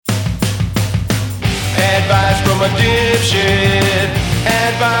Advice from a dipshit.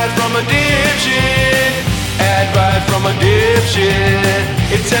 Advice from a dipshit. Advice from a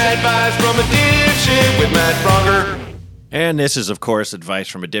dipshit. It's advice from a dipshit with Matt Bronger. And this is, of course, Advice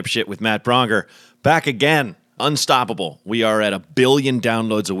from a Dipshit with Matt Bronger. Back again. Unstoppable. We are at 1 billion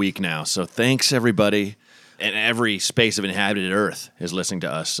downloads a week now. So thanks, everybody. And every space of inhabited Earth is listening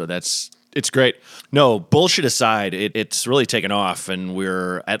to us. So it's great. No, bullshit aside, it's really taken off, and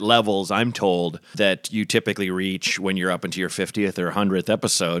we're at levels, I'm told, that you typically reach when you're up into your 50th or 100th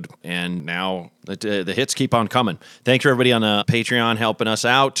episode, and now the hits keep on coming. Thanks for everybody on Patreon helping us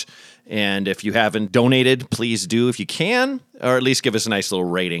out, and if you haven't donated, please do if you can, or at least give us a nice little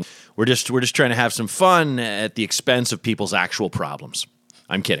rating. We're just trying to have some fun at the expense of people's actual problems.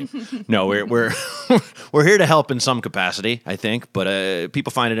 I'm kidding. No, we're here to help in some capacity, I think. But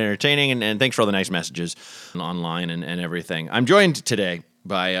people find it entertaining, and thanks for all the nice messages online and everything. I'm joined today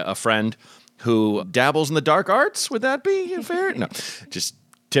by a friend who dabbles in the dark arts. Would that be fair? No, just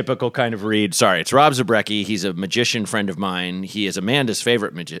typical kind of read. Sorry, it's Rob Zabrecki. He's a magician friend of mine. He is Amanda's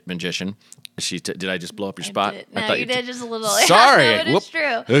favorite magician. Did I just blow up your spot? No, you did just a little. Sorry. Yeah, no, it's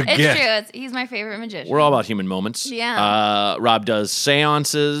true. It's true. He's my favorite magician. We're all about human moments. Yeah. Rob does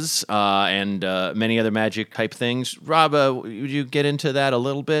seances and many other magic type things. Rob, would you get into that a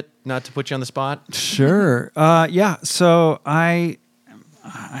little bit? Not to put you on the spot. Sure. Yeah. So I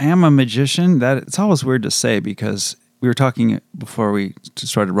am a magician. That it's always weird to say because we were talking before we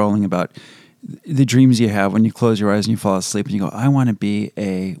started rolling about the dreams you have when you close your eyes and you fall asleep and you go, I want to be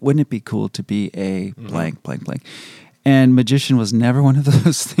wouldn't it be cool to be a blank, blank, blank. And magician was never one of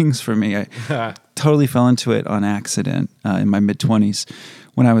those things for me. I totally fell into it on accident in my mid-20s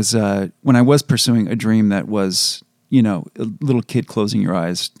when I was pursuing a dream that was, a little kid closing your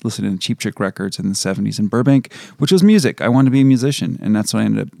eyes, listening to Cheap Trick records in the 70s in Burbank, which was music. I wanted to be a musician, and that's what I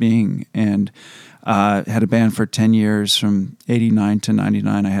ended up being. And had a band for 10 years from 89 to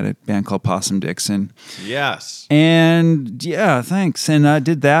 99. I had a band called Possum Dixon. Yes. And yeah, thanks. And I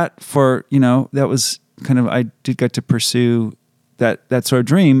did that for, that was kind of, I did get to pursue that sort of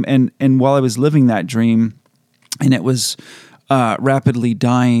dream. And while I was living that dream, and it was rapidly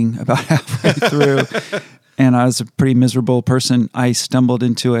dying about halfway through, and I was a pretty miserable person, I stumbled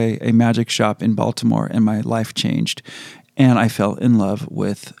into a magic shop in Baltimore, and my life changed. And I fell in love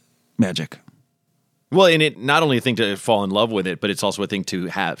with magic. Well, and it not only a thing to fall in love with it, but it's also a thing to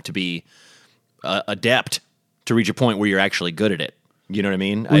have to be adept to reach a point where you're actually good at it. You know what I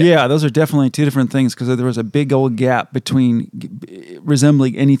mean? Well, yeah, those are definitely two different things because there was a big old gap between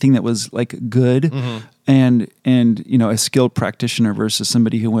resembling anything that was like good and a skilled practitioner versus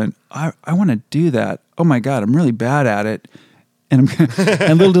somebody who went, I want to do that. Oh my God, I'm really bad at it, and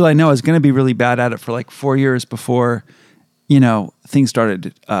and little did I know I was going to be really bad at it for like 4 years before things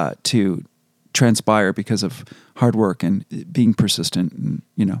started to transpire because of hard work and being persistent and,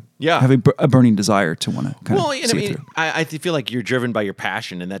 having a burning desire to want to kind of see it through. I feel like you're driven by your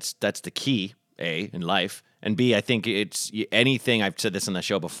passion, and that's the key, A, in life. And B, I think it's anything, I've said this on the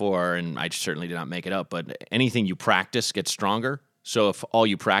show before, and I certainly did not make it up, but anything you practice gets stronger. So if all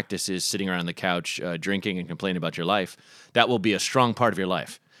you practice is sitting around the couch drinking and complaining about your life, that will be a strong part of your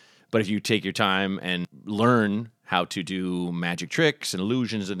life. But if you take your time and learn how to do magic tricks and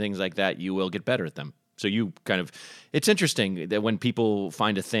illusions and things like that, you will get better at them. So you it's interesting that when people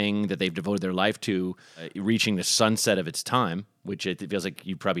find a thing that they've devoted their life to, reaching the sunset of its time, which it feels like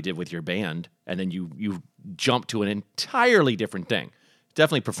you probably did with your band, and then you jump to an entirely different thing.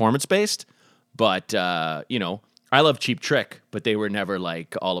 Definitely performance-based, but, I love Cheap Trick, but they were never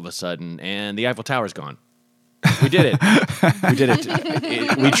like all of a sudden, and the Eiffel Tower's gone. We did it. We did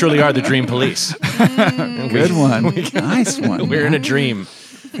it. We truly are the Dream Police. Good one. Nice one. We're in a dream.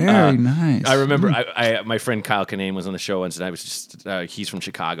 Very nice. I remember my friend Kyle Kinane was on the show once, and I was just, he's from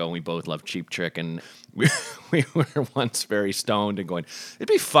Chicago, and we both love Cheap Trick, and we were once very stoned and going, it'd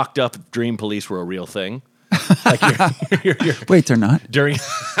be fucked up if Dream Police were a real thing. Like you're Wait, they're not?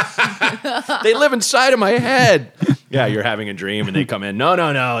 They live inside of my head. Yeah, you're having a dream and they come in.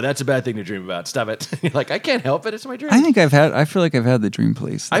 No, that's a bad thing to dream about. Stop it. You're like, I can't help it. It's my dream. I feel like I've had the dream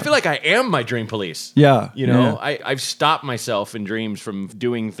police. Though. I feel like I am my dream police. Yeah. I've stopped myself in dreams from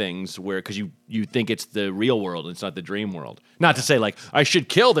doing things because you think it's the real world and it's not the dream world. Not to say like, I should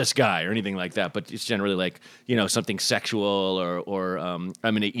kill this guy or anything like that, but it's generally like, something sexual or I'm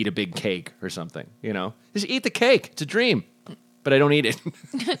going to eat a big cake or something, Just eat the cake. It's a dream. But I don't eat it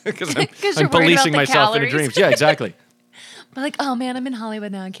because I'm policing myself in dreams. Yeah, exactly. But like, oh man, I'm in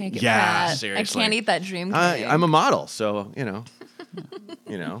Hollywood now. I can't get fat. Seriously. I can't eat that dream. I'm a model, so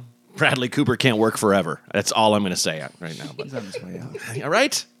Bradley Cooper can't work forever. That's all I'm going to say right now. But he's on his way out. All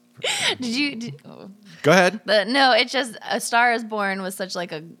right. Go ahead. No, it's just A Star Is Born was such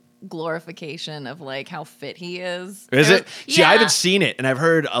like a glorification of like how fit he is. Is it? See, Yeah. I haven't seen it, and I've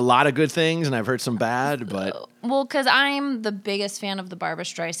heard a lot of good things, and I've heard some bad, but Well, because I'm the biggest fan of the Barbra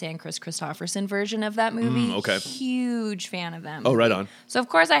Streisand, Chris Christopherson version of that movie. okay. Huge fan of that movie. Oh, right on. So, of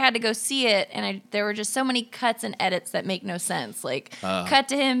course, I had to go see it, and there were just so many cuts and edits that make no sense. Like, cut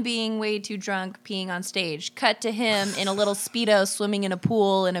to him being way too drunk, peeing on stage. Cut to him in a little Speedo swimming in a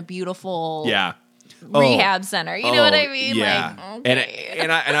pool in a beautiful yeah. rehab center. You know what I mean? Yeah. Like, okay.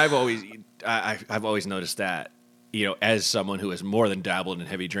 And I've always noticed that, you know, as someone who has more than dabbled in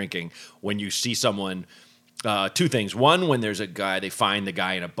heavy drinking, when you see someone, two things. One, when there's a guy, they find the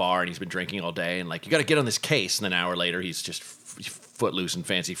guy in a bar and he's been drinking all day, and like, you got to get on this case, and then an hour later he's just footloose and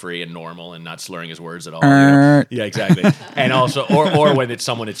fancy free and normal and not slurring his words at all. You know? Yeah, exactly. And also, or when it's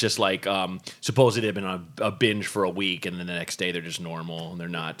someone, it's just like supposedly they've been on a binge for a week, and then the next day they're just normal and they're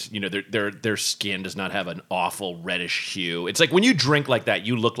not. You know, their skin does not have an awful reddish hue. It's like when you drink like that,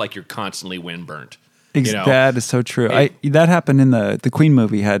 you look like you're constantly windburnt. You know? That is so true. That happened in the Queen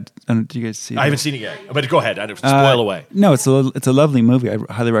movie. Did you guys see? I haven't seen it yet, but go ahead. I don't spoil away. No, it's a lovely movie. I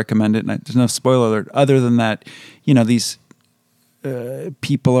highly recommend it. And there's no spoiler alert. Other than that, you know, these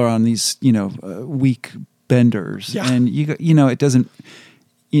people are on these, you know, weak benders, and you know, it doesn't.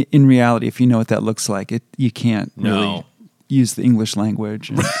 In reality, if you know what that looks like, you can't really use the English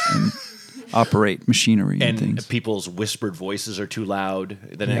language and operate machinery and things. People's whispered voices are too loud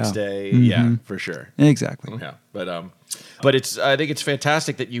the next day. Mm-hmm. Yeah, for sure. Exactly. Yeah, but I think it's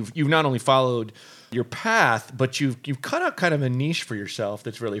fantastic that you've not only followed your path, but you've cut out kind of a niche for yourself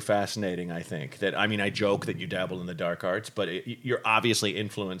that's really fascinating. I think that, I mean, I joke that you dabble in the dark arts, but you're obviously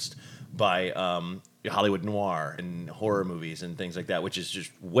influenced by Hollywood noir and horror movies and things like that, which is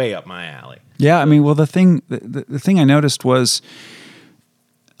just way up my alley. Yeah, I mean, well, the thing I noticed was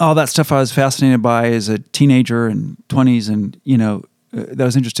all that stuff I was fascinated by as a teenager and 20s, and you know, that I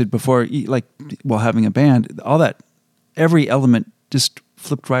was interested before, like while having a band. All that, every element just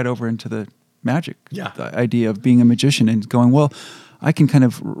flipped right over into the magic. Yeah. The idea of being a magician and going, well, I can kind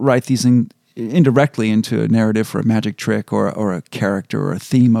of write these indirectly into a narrative for a magic trick or a character or a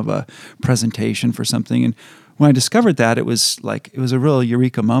theme of a presentation for something. And when I discovered that, it was a real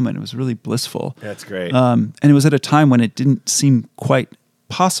eureka moment. It was really blissful. That's great. And it was at a time when it didn't seem quite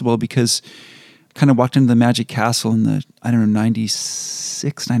possible, because I kind of walked into the Magic Castle in the,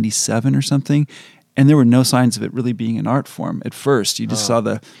 96, 97 or something, and there were no signs of it really being an art form at first. You just saw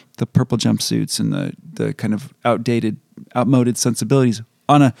the purple jumpsuits and the kind of outmoded sensibilities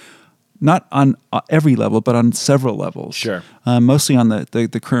not on every level, but on several levels. Sure. Mostly on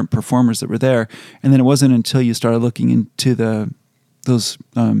the current performers that were there. And then it wasn't until you started looking into those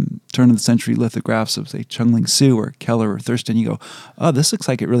turn of the century lithographs of, say, Chung Ling Soo or Keller or Thurston, you go, oh, this looks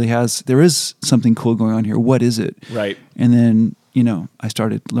like there is something cool going on here. What is it? Right. And then, you know, I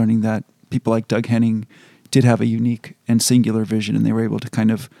started learning that people like Doug Henning did have a unique and singular vision, and they were able to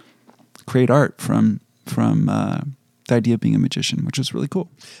kind of create art from the idea of being a magician, which was really cool.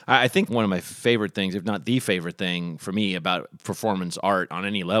 I think one of my favorite things, if not the favorite thing for me about performance art on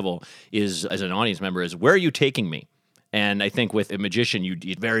any level, is, as an audience member, is where are you taking me? And I think with a magician, you're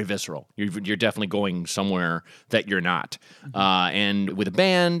very visceral. You're definitely going somewhere that you're not. And with a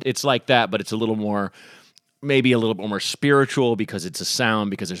band, it's like that, but it's maybe a little bit more spiritual, because it's a sound,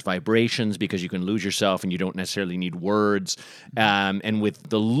 because there's vibrations, because you can lose yourself and you don't necessarily need words. And with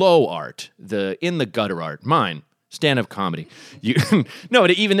the low art, the in the gutter art, mine, stand-up comedy. No,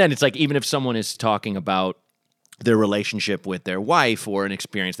 even then, it's like, even if someone is talking about their relationship with their wife or an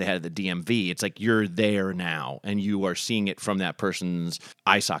experience they had at the DMV, it's like you're there now and you are seeing it from that person's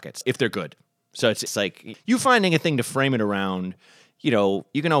eye sockets, if they're good. So it's like you finding a thing to frame it around. You know,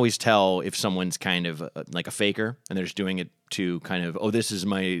 you can always tell if someone's kind of like a faker and they're just doing it to kind of, oh, this is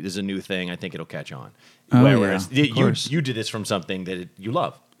a new thing, I think it'll catch on. Whereas you did this from something that you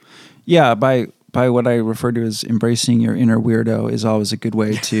love. Yeah, by what I refer to as embracing your inner weirdo is always a good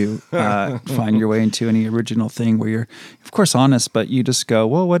way to find your way into any original thing where you're, of course, honest, but you just go,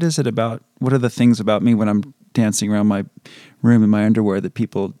 well, what is it about? What are the things about me when I'm dancing around my room in my underwear that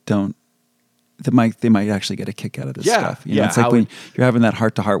people don't? They might actually get a kick out of this stuff. You know, it's like when you're having that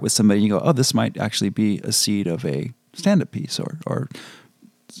heart to heart with somebody, you go, oh, this might actually be a seed of a stand-up piece or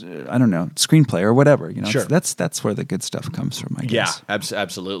I don't know, screenplay or whatever. You know, sure. That's where the good stuff comes from, I guess. Yeah,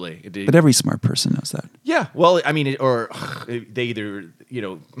 absolutely. But every smart person knows that. Yeah. Well, I mean, they either, you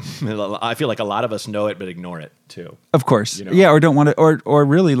know, I feel like a lot of us know it but ignore it too. Of course. You know? Yeah, or don't want to, or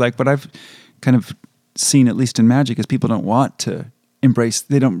really, like what I've kind of seen, at least in magic, is people don't want to embrace,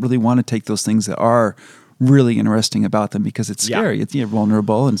 they don't really want to take those things that are really interesting about them because it's Yeah. scary. You're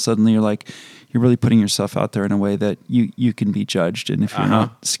vulnerable, and suddenly you're really putting yourself out there in a way that you can be judged. And if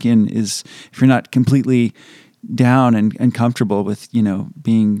if you're not completely down and comfortable with,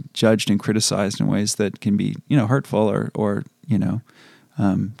 being judged and criticized in ways that can be, hurtful or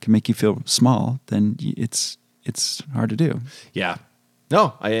can make you feel small, then it's hard to do. Yeah.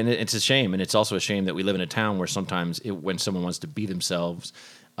 No, and it's a shame. And it's also a shame that we live in a town where sometimes when someone wants to be themselves,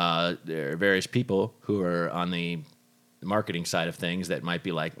 there are various people who are on the marketing side of things that might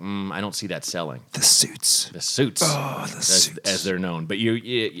be like, I don't see that selling. The suits. The suits. Oh, the suits. As they're known. But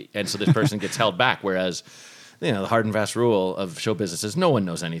and so this person gets held back, whereas, the hard and fast rule of show business is no one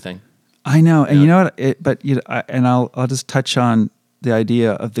knows anything. I know. And you know what? I'll just touch on the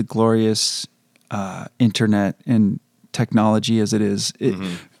idea of the glorious internet and technology as it is.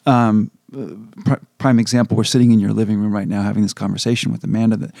 Prime example, we're sitting in your living room right now having this conversation with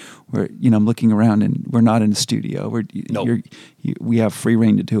Amanda where, I'm looking around and we're not in a studio. We have free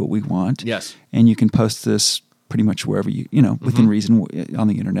reign to do what we want. Yes. And you can post this pretty much wherever within reason on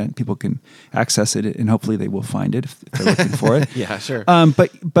the internet. People can access it and hopefully they will find it if they're looking for it. Yeah, sure.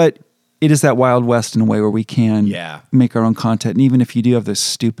 But it is that Wild West in a way where we can make our own content. And even if you do have the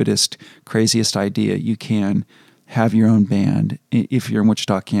stupidest, craziest idea, you can have your own band if you're in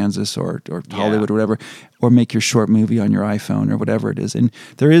Wichita, Kansas or Hollywood or whatever, or make your short movie on your iPhone or whatever it is. And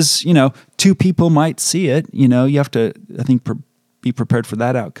there is, 2 people might see it. You have to, I think, be prepared for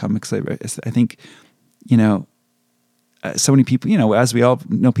that outcome because I think, so many people, as we all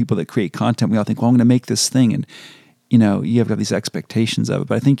know people that create content, we all think, well, I'm going to make this thing. And, you have to have these expectations of it.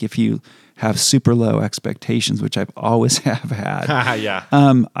 But I think if you have super low expectations, which I've always have had,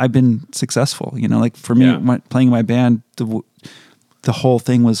 I've been successful. Like for me, playing in my band, the whole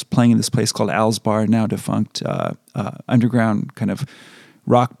thing was playing in this place called Al's Bar, now defunct, underground kind of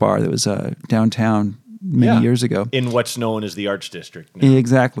rock bar that was downtown many years ago. In what's known as the Arts District now.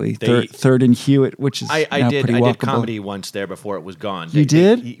 Exactly. Third and Hewitt, which is I now did pretty walkable. comedy once there before it was gone. You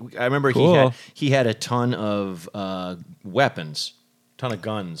did? I remember Cool. he had a ton of weapons, ton of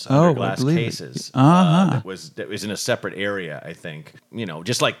guns under glass cases. That was in a separate area, I think.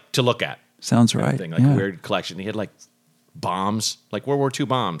 Just like to look at. Sounds kind of right. thing, like a weird collection. He had like bombs, like World War II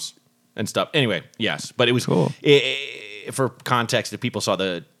bombs and stuff. Anyway, yes, but it was cool. For context, if people saw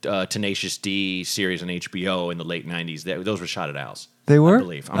the Tenacious D series on HBO in the late 90s, those were shot at Al's. They were? I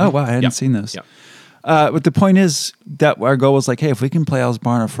believe. Oh, wow. I hadn't seen those. Yep. But the point is that our goal was like, hey, if we can play Al's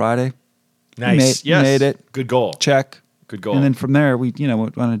Bar on a Friday, Nice. we made it. Good goal. Check. Good goal. And then from there, we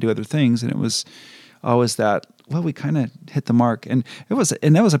want to do other things. And it was always that, well, we kind of hit the mark. And that was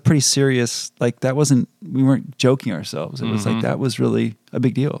a pretty serious, we weren't joking ourselves. It was like, that was really a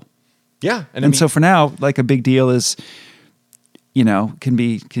big deal. Yeah. And so for now, like a big deal is,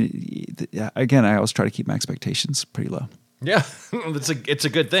 again, I always try to keep my expectations pretty low. Yeah, it's a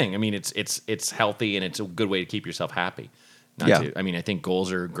good thing. I mean, it's healthy and it's a good way to keep yourself happy. I think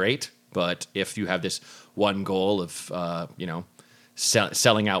goals are great, but if you have this one goal of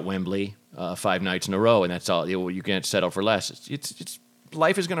selling out Wembley 5 nights in a row and that's all, you can't settle for less. It's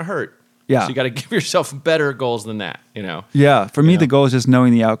life is going to hurt. Yeah. So you got to give yourself better goals than that. Yeah. For me, the goal is just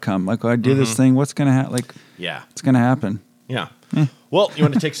knowing the outcome. Like, when I do this thing, what's going to happen? It's going to happen. Yeah. Well, you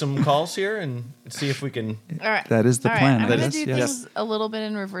want to take some calls here and see if we can. All right. That is the plan. I'm I going to guess. do Yes. things a little bit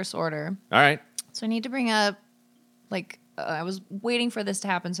in reverse order. All right. So I need to bring up, I was waiting for this to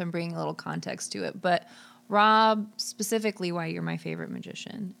happen, so I'm bringing a little context to it. But Rob, specifically why you're my favorite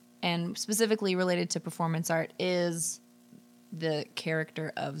magician, and specifically related to performance art, is the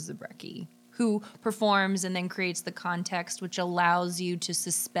character of Zabrecky, who performs and then creates the context which allows you to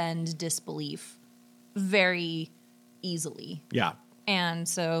suspend disbelief very easily. Yeah. And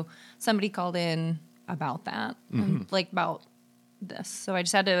so somebody called in about that, and about this. So I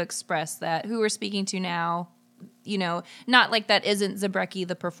just had to express that who we're speaking to now, not like that isn't Zabrecky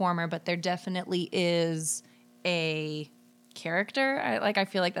the performer, but there definitely is a character. I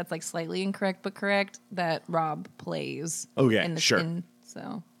feel like that's slightly incorrect, but correct, that Rob plays. Oh, yeah, in the, sure.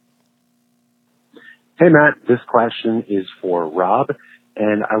 So. Hey, Matt, this question is for Rob,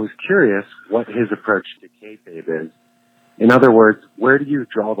 and I was curious what his approach to kayfabe is. In other words, where do you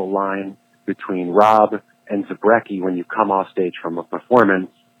draw the line between Rob and Zabrecky when you come off stage from a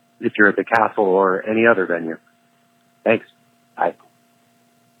performance, if you're at the Castle or any other venue? Thanks. Bye.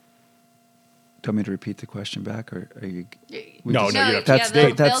 Do you want me to repeat the question back, or are you? No, you don't.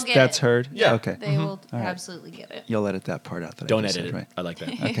 That's heard. Yeah. Okay. They will right. absolutely get it. You'll edit that part out. Don't I just edit said, it. right? I like that.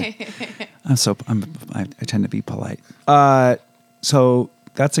 Okay. I tend to be polite. So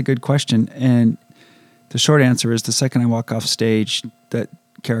that's a good question, and the short answer is the second I walk off stage, that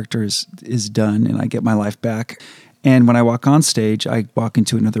character is done and I get my life back. And when I walk on stage, I walk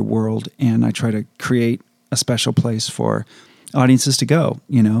into another world and I try to create a special place for audiences to go,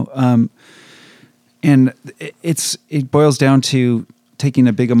 and it boils down to taking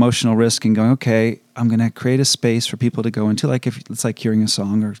a big emotional risk and going, okay, I'm going to create a space for people to go into, like if it's like hearing a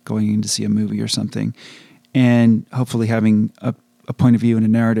song or going in to see a movie or something, and hopefully having a point of view and a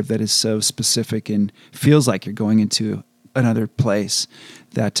narrative that is so specific and feels like you're going into another place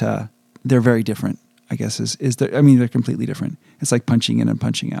that they're very different, I guess they're completely different. It's like punching in and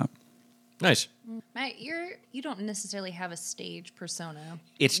punching out. Nice. Matt, you don't necessarily have a stage persona.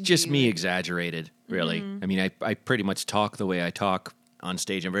 It's just me exaggerated, really. Mm-hmm. I mean, I pretty much talk the way I talk on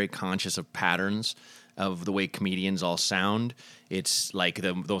stage. I'm very conscious of patterns of the way comedians all sound. It's like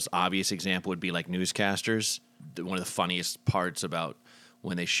the most obvious example would be like newscasters. One of the funniest parts about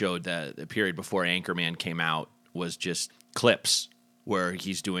when they showed the period before Anchorman came out was just clips where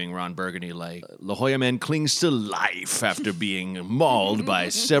he's doing Ron Burgundy like, La Jolla Man clings to life after being mauled by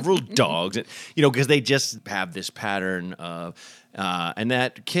several dogs. And, because they just have this pattern of, and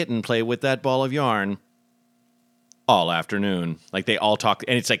that kitten played with that ball of yarn all afternoon. Like they all talk,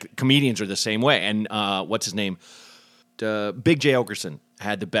 and it's like comedians are the same way. And what's his name? Big J. Okerson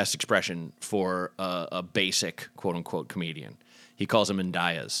had the best expression for a basic quote-unquote comedian. He calls them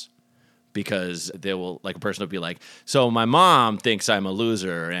endayas. Because they will, like a person will be like, so my mom thinks I'm a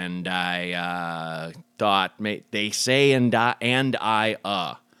loser, and I thought they say and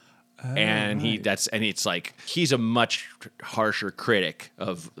it's like he's a much harsher critic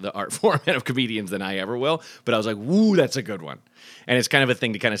of the art format of comedians than I ever will. But I was like, woo, that's a good one. And it's kind of a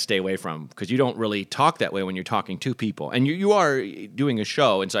thing to kind of stay away from because you don't really talk that way when you're talking to people. And you are doing a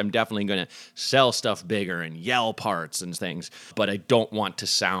show, and so I'm definitely going to sell stuff bigger and yell parts and things. But I don't want to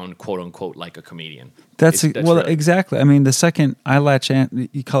sound, quote unquote, like a comedian. That's really, exactly. I mean, the second I latch in,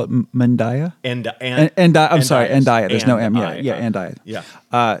 you call it Mandaya? Endaya. There's no M. Yeah, Endaya. Yeah.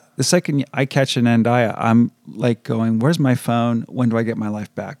 The second I catch an Endaya, I'm like going, where's my phone? When do I get my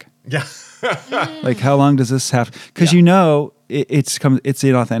life back? Yeah. Like, how long does this have? Because it's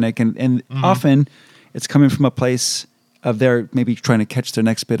inauthentic, and often it's coming from a place of they're maybe trying to catch their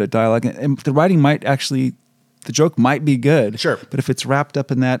next bit of dialogue, and the writing might actually, the joke might be good, sure, but if it's wrapped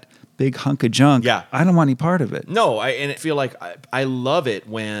up in that big hunk of junk, I don't want any part of it. No, I feel like I love it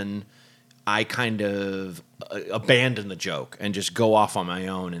when I kind of abandon the joke and just go off on my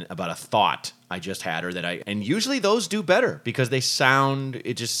own and about a thought I just had and usually those do better because they sound,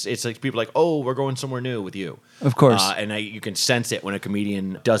 it's like people are like, oh, we're going somewhere new with you. Of course. And you can sense it when a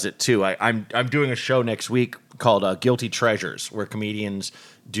comedian does it too. I'm doing a show next week called Guilty Treasures where comedians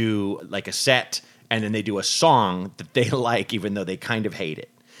do like a set and then they do a song that they like even though they kind of hate it.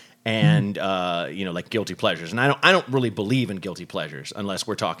 And like guilty pleasures, and I don't really believe in guilty pleasures unless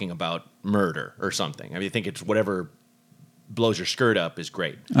we're talking about murder or something. I mean, I think it's whatever blows your skirt up is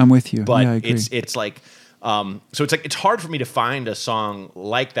great. I'm with you, but yeah, I agree. It's like so it's like it's hard for me to find a song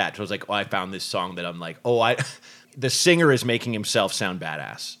like that. So it's like, oh, I found this song that I'm like, the singer is making himself sound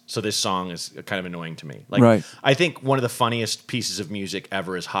badass. So this song is kind of annoying to me. Like, right. I think one of the funniest pieces of music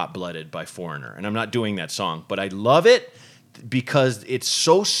ever is "Hot Blooded" by Foreigner, and I'm not doing that song, but I love it. Because it's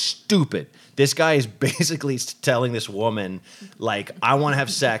so stupid. This guy is basically telling this woman, like, I want to have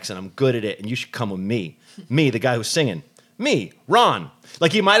sex and I'm good at it and you should come with me. Me, the guy who's singing. Me, Ron.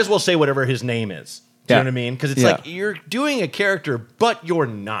 Like, you might as well say whatever his name is. Do you know what I mean? Because it's like you're doing a character, but you're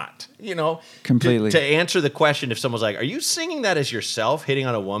not. Completely. To answer the question, if someone's like, are you singing that as yourself, hitting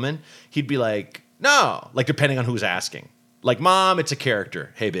on a woman? He'd be like, no. Like, depending on who's asking. Like, Mom, it's a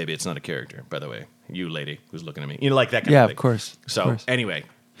character. Hey, baby, it's not a character, by the way. You lady who's looking at me. Like that kind of thing. Yeah, of course. So, anyway.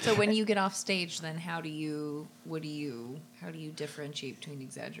 So when you get off stage, then how do you differentiate between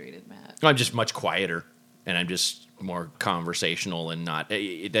exaggerated Matt? I'm just much quieter, and I'm just more conversational and not.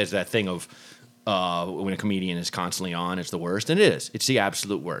 There's that thing of when a comedian is constantly on, it's the worst, and it is. It's the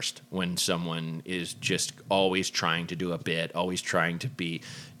absolute worst when someone is just always trying to do a bit, always trying to be.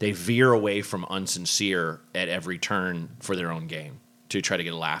 They veer away from unsincere at every turn for their own gain to try to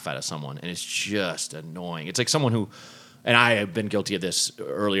get a laugh out of someone, and it's just annoying. It's like someone who, and I have been guilty of this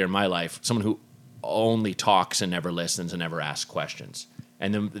earlier in my life, someone who only talks and never listens and never asks questions.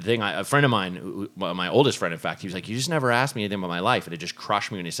 And the thing, a friend of mine, my oldest friend, in fact, he was like, you just never asked me anything about my life, and it just crushed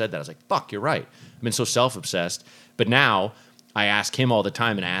me when he said that. I was like, fuck, you're right. I've been so self-obsessed, but now I ask him all the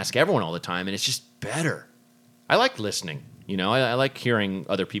time, and I ask everyone all the time, and it's just better. I like listening, I like hearing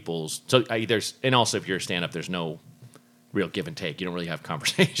other people's, and also if you're a stand-up, there's no real give and take. You don't really have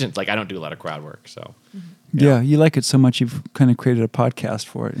conversations. Like I don't do a lot of crowd work, so. Yeah, you like it so much you've kind of created a podcast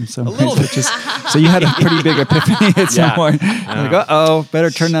for it in some ways. little bit. So you had a pretty big epiphany at some Yeah. point. Like, uh-oh, better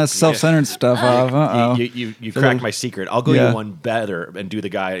turn that self-centered stuff off. Uh-oh. You cracked my secret. I'll go Yeah. you one better and do the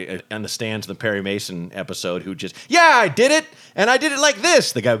guy on the stands in the Perry Mason episode who just, I did it, and I did it like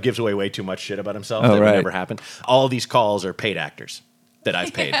this. The guy who gives away way too much shit about himself that would right. never happen. All these calls are paid actors that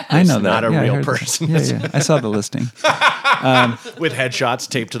I've paid. I know It's that. not a Yeah, I real heard that. person. Yeah. I saw the listing. With headshots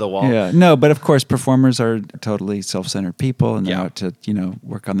taped to the wall. Yeah, no, but of course, performers are totally self-centered people, and they're Yeah. out to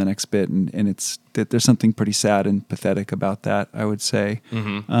work on the next bit, and it's there's something pretty sad and pathetic about that. I would say.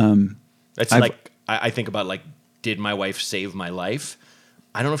 It's I've- like I think about like, did my wife save my life?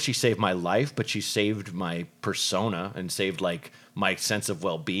 I don't know if she saved my life, but she saved my persona and saved like my sense of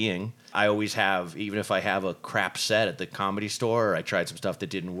well-being. I always have, even if I have a crap set at the Comedy Store, or I tried some stuff that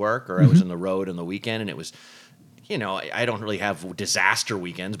didn't work, or I was on the road on the weekend and it was, I don't really have disaster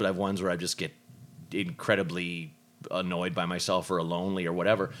weekends, but I have ones where I just get incredibly annoyed by myself or lonely or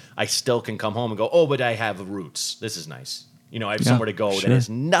whatever. I still can come home and go, oh, but I have roots. This is nice. I have somewhere to go that sure. has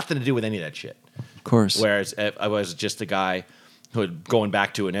nothing to do with any of that shit. Of course. Whereas I was just a guy who had going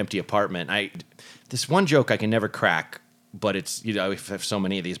back to an empty apartment. This one joke I can never crack, but it's I have so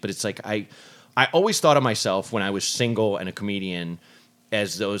many of these. But it's like I always thought of myself when I was single and a comedian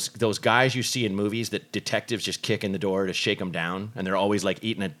as those guys you see in movies that detectives just kick in the door to shake them down, and they're always like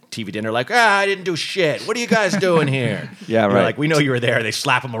eating a TV dinner, like I didn't do shit. What are you guys doing here? Yeah, And right. you're like, we know you were there. They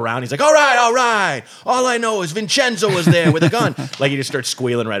slap him around. He's like, all right. All I know is Vincenzo was there with a gun. Like he just starts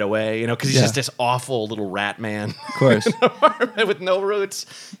squealing right away, because he's Yeah. just this awful little rat man. Of course. With no roots.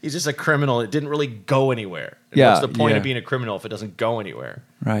 He's just a criminal. It didn't really go anywhere. And Yeah, what's the point yeah. of being a criminal if it doesn't go anywhere?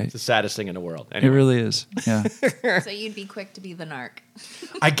 Right. It's the saddest thing in the world. It Anyway, really is. Yeah. So you'd be quick to be the narc.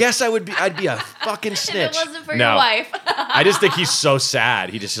 I guess I'd be a fucking If snitch. it wasn't for No. your wife. I just think he's so sad.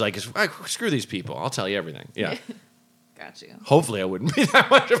 He just like, screw these people. I'll tell you everything. Yeah. Got you. Hopefully I wouldn't be that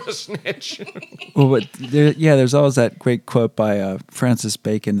much of a snitch. Well, but there's always that great quote by Francis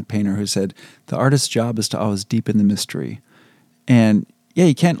Bacon, the painter, who said, "The artist's job is to always deepen the mystery." And yeah,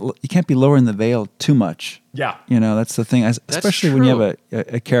 you can't be lowering the veil too much. Yeah. That's the thing. Especially when you have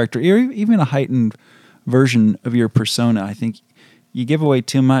a character, or even a heightened version of your persona. I think you give away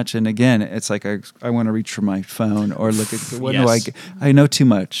too much, and again, it's like I want to reach for my phone or look at what do Yes. I know too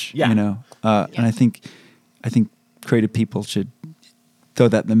much. Yeah. And I think creative people should throw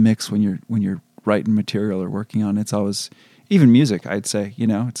that in the mix when you're writing material or working on it. It's always, even music, I'd say,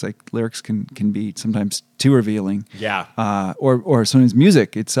 it's like lyrics can be sometimes too revealing. Yeah. Or sometimes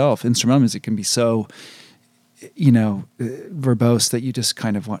music itself, instrumental music, can be so, verbose that you just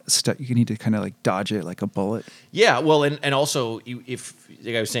kind of you need to kind of like dodge it like a bullet. Yeah, well, and also, if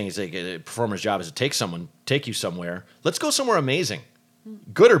like I was saying, it's like a performer's job is to take you somewhere. Let's go somewhere amazing,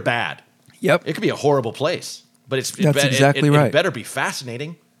 good or bad. Yep. It could be a horrible place, but That's exactly right. It better be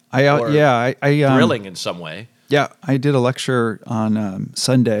fascinating. I Thrilling in some way. Yeah, I did a lecture on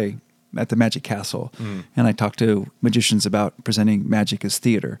Sunday at the Magic Castle, and I talked to magicians about presenting magic as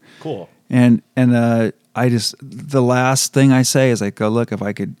theater. Cool. And I just, the last thing I say is I go, look,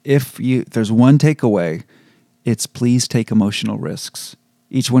 if there's one takeaway, it's please take emotional risks.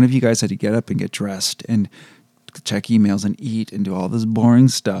 Each one of you guys had to get up and get dressed and check emails and eat and do all this boring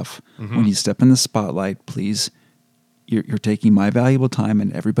stuff. When you step in the spotlight, please, you're taking my valuable time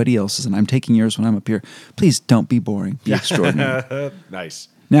and everybody else's, and I'm taking yours when I'm up here. Please don't be boring. Be extraordinary. Nice.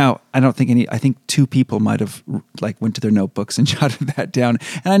 Now, I think two people might have went to their notebooks and jotted that down.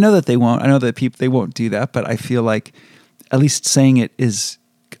 And I know that they won't. I know that they won't do that, but I feel like at least saying it is,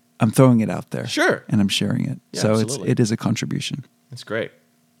 I'm throwing it out there. Sure. And I'm sharing it. Yeah, so absolutely. it is a contribution. That's great.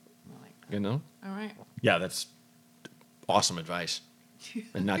 All right. Yeah, that's awesome advice,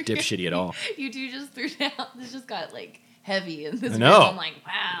 and not dipshitty at all. You two just threw down. This just got heavy in this. I know. I'm like,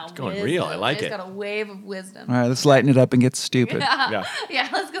 wow. It's going real. I like it. Got a wave of wisdom. All right, let's lighten it up and get stupid. Yeah. Yeah,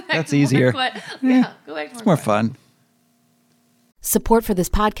 let's go back. That's to more easier. go back to more. It's more fun. Support for this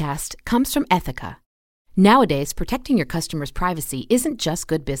podcast comes from Ethica. Nowadays, protecting your customers' privacy isn't just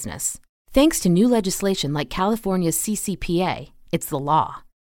good business. Thanks to new legislation like California's CCPA, it's the law.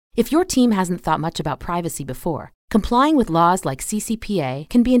 If your team hasn't thought much about privacy before, complying with laws like CCPA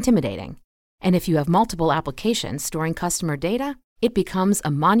can be intimidating. And if you have multiple applications storing customer data, it becomes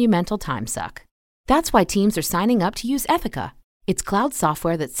a monumental time suck. That's why teams are signing up to use Ethica. It's cloud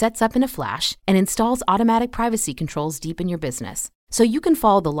software that sets up in a flash and installs automatic privacy controls deep in your business, so you can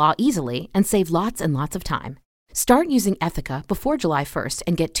follow the law easily and save lots and lots of time. Start using Ethica before July 1st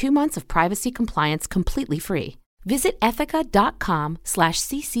and get 2 months of privacy compliance completely free. Visit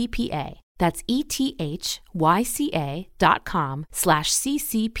ethica.com/CCPA. That's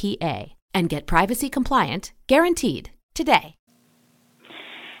ethyca.com/CCPA and get privacy compliant guaranteed today.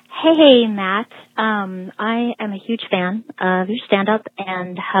 Hey, Matt. I am a huge fan of your stand-up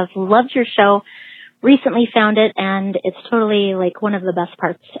and have loved your show. Recently found it, and it's totally like one of the best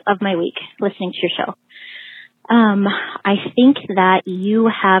parts of my week, listening to your show. I think that you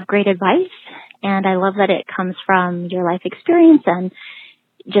have great advice, and I love that it comes from your life experience, and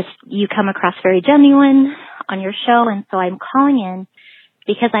just you come across very genuine on your show. And so I'm calling in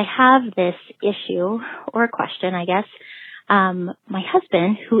because I have this issue or a question, I guess. My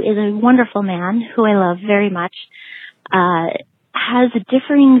husband, who is a wonderful man, who I love very much, has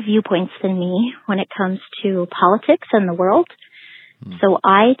differing viewpoints than me when it comes to politics and the world. So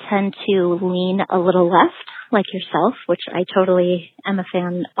I tend to lean a little left, like yourself, which I totally am a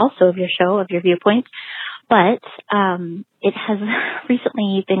fan also of your show, of your viewpoint. But it has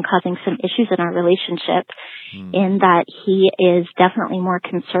recently been causing some issues in our relationship in that he is definitely more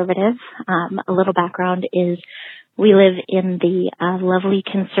conservative. A little background is we live in the lovely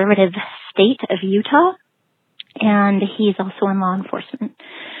conservative state of Utah, and he's also in law enforcement.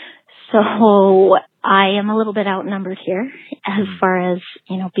 So I am a little bit outnumbered here as far as,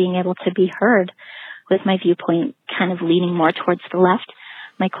 you know, being able to be heard with my viewpoint kind of leaning more towards the left.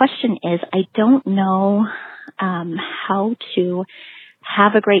 My question is, I don't know how to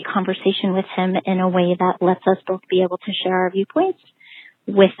have a great conversation with him in a way that lets us both be able to share our viewpoints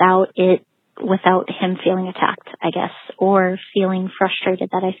without him feeling attacked, I guess, or feeling frustrated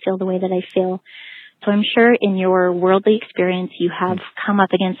that I feel the way that I feel. So I'm sure in your worldly experience, you have come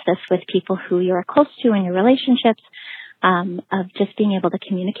up against this with people who you're close to in your relationships, of just being able to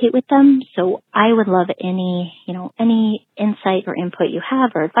communicate with them. So I would love any insight or input you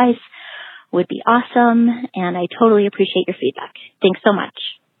have or advice would be awesome. And I totally appreciate your feedback. Thanks so much.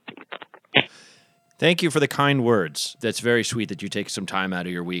 Thank you for the kind words. That's very sweet that you take some time out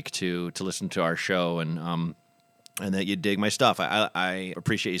of your week to listen to our show and that you dig my stuff. I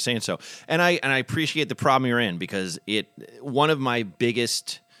appreciate you saying so. And I appreciate the problem you're in, because one of my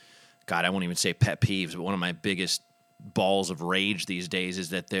biggest, God, I won't even say pet peeves, but one of my biggest balls of rage these days is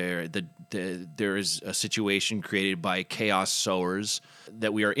that there is a situation created by chaos sowers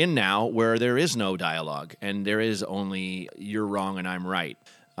that we are in now where there is no dialogue and there is only you're wrong and I'm right.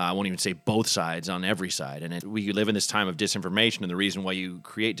 I won't even say both sides, on every side. And we live in this time of disinformation, and the reason why you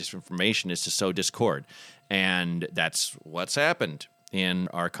create disinformation is to sow discord. And that's what's happened in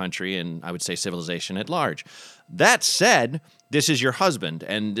our country and I would say civilization at large. That said, this is your husband,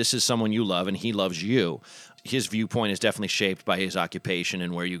 and this is someone you love, and he loves you. His viewpoint is definitely shaped by his occupation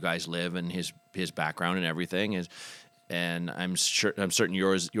and where you guys live and his background and everything. And I'm certain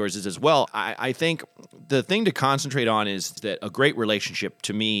yours is as well. I think the thing to concentrate on is that a great relationship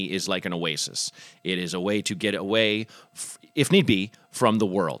to me is like an oasis. It is a way to get away, if need be, from the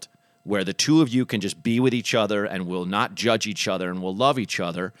world, where the two of you can just be with each other and will not judge each other and will love each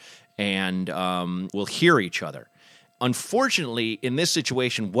other and will hear each other. Unfortunately, in this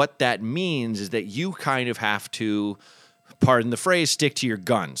situation, what that means is that you kind of have to, pardon the phrase, stick to your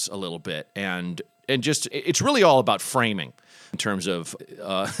guns a little bit and just, it's really all about framing in terms of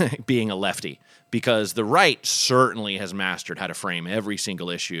being a lefty, because the right certainly has mastered how to frame every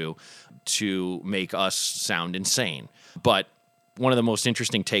single issue to make us sound insane. But one of the most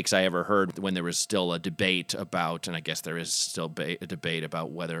interesting takes I ever heard when there was still a debate about, and I guess there is still a debate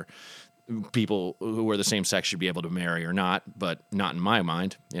about whether people who are the same sex should be able to marry or not, but not in my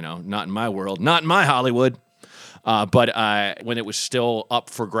mind, not in my world, not in my Hollywood. But when it was still up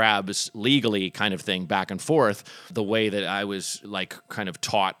for grabs legally kind of thing back and forth, the way that I was like kind of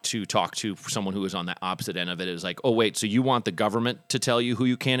taught to talk to someone who was on the opposite end of it is like, oh, wait, so you want the government to tell you who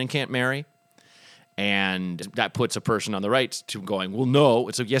you can and can't marry? And that puts a person on the right to going, well, no.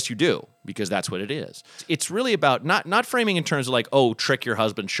 It's like, yes, you do, because that's what it is. It's really about not framing in terms of like, oh, trick your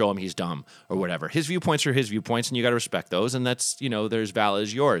husband, show him he's dumb or whatever. His viewpoints are his viewpoints, and you got to respect those. And that's, they're as valid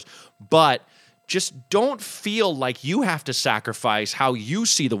as yours. But just don't feel like you have to sacrifice how you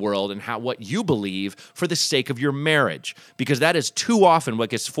see the world and what you believe for the sake of your marriage, because that is too often what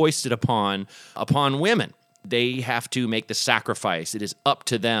gets foisted upon women. They have to make the sacrifice. It is up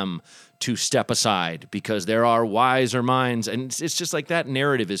to them to step aside because there are wiser minds, and it's just like that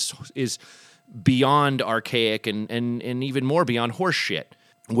narrative is beyond archaic and even more beyond horse shit.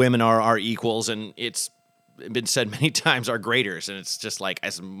 Women are our equals, and it's been said many times, are graders, and it's just like,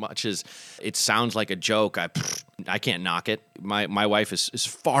 as much as it sounds like a joke, I can't knock it. My wife is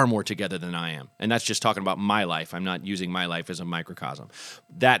far more together than I am, and that's just talking about my life. I'm not using my life as a microcosm.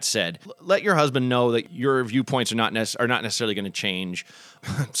 That said, let your husband know that your viewpoints are not necessarily going to change.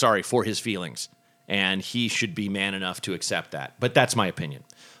 Sorry, for his feelings, and he should be man enough to accept that. But that's my opinion.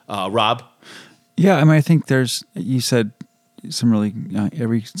 Rob? Yeah, I mean, I think you said some really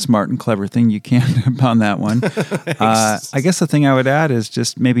every smart and clever thing you can on that one. I guess the thing I would add is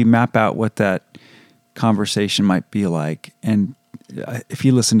just maybe map out what that conversation might be like. And if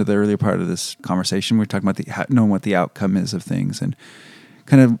you listen to the earlier part of this conversation, we're talking about knowing what the outcome is of things, and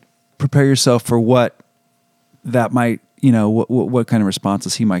kind of prepare yourself for what that might, what kind of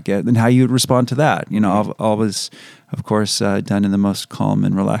responses he might get, and how you would respond to that. Always, of course, done in the most calm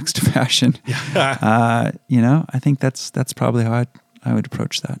and relaxed fashion. I think that's probably how I would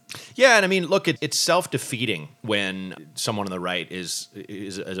approach that. Yeah, and I mean, look, it's self-defeating when someone on the right is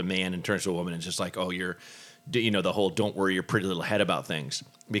as a man and turns to a woman and just like, oh, you're, the whole "don't worry your pretty little head about things."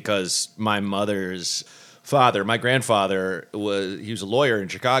 Because my mother's father, my grandfather, he was a lawyer in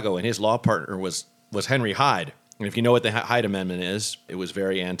Chicago, and his law partner was Henry Hyde. And if you know what the Hyde Amendment is, it was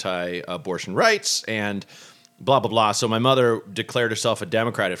very anti-abortion rights and blah, blah, blah. So my mother declared herself a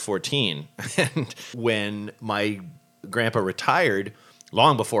Democrat at 14. And when my grandpa retired,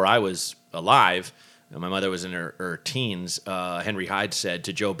 long before I was alive, and my mother was in her teens, Henry Hyde said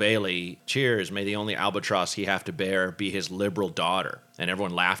to Joe Bailey, "Cheers, may the only albatross he have to bear be his liberal daughter." And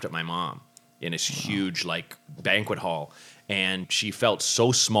everyone laughed at my mom in this huge banquet hall. And she felt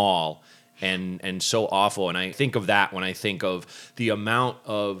so small and so awful. And I think of that when I think of the amount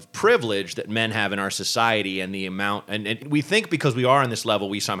of privilege that men have in our society, and the amount, and we think because we are on this level,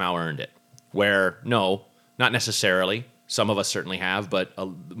 we somehow earned it. Where, no, not necessarily. Some of us certainly have, but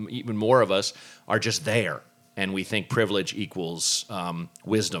even more of us are just there. And we think privilege equals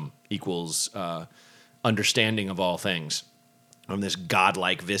wisdom, equals understanding of all things. From this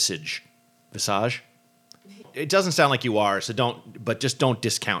godlike visage. It doesn't sound like you are, so just don't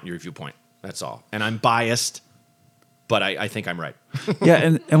discount your viewpoint. That's all. And I'm biased, but I think I'm right.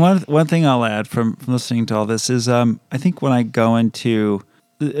 Yeah, and one thing I'll add from listening to all this is I think when I go into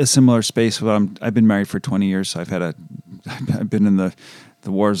a similar space, I've been married for 20 years, so I've been in the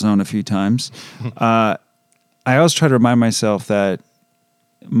war zone a few times. I always try to remind myself that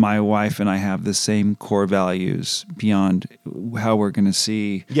my wife and I have the same core values beyond how we're going to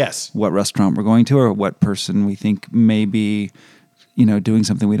see what restaurant we're going to, or what person we think may be doing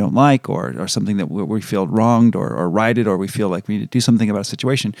something we don't like, or something that we feel wronged or righted, or we feel like we need to do something about a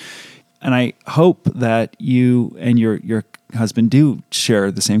situation. And I hope that you and your husband do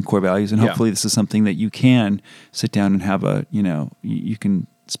share the same core values, and hopefully this is something that you can sit down and have you can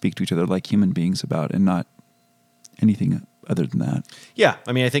speak to each other like human beings about, and not anything other than that. Yeah,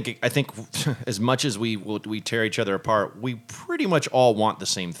 I mean, I think as much as we tear each other apart, we pretty much all want the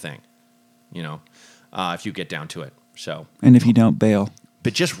same thing, if you get down to it. So, and if you don't, bail.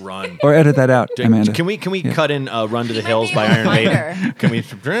 But just run. Or edit that out, Amanda. Can we cut in "Run to the Hills" by Iron Maiden? Can we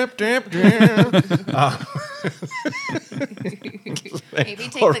drip, drip, drip? Maybe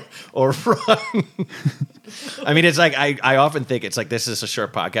take or run. I mean, it's like I often think it's like, this is a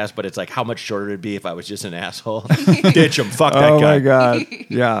short podcast, but it's like, how much shorter it'd be if I was just an asshole. Ditch him. Fuck that guy. Oh my god.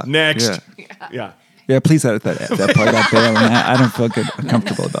 Yeah. Next. Yeah. Yeah. Please edit that part out there. I don't feel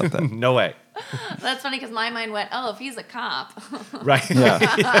comfortable about that. No way. That's funny because my mind went, oh, if he's a cop. Right.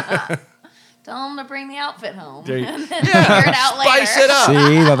 Yeah. Tell him to bring the outfit home. And then figure it out later. Spice it up.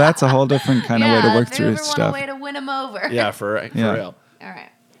 See, well, that's a whole different kind of way to work through stuff. A way to win him over. Yeah, for real. All right.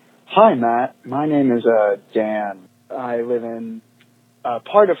 Hi, Matt. My name is Dan. I live in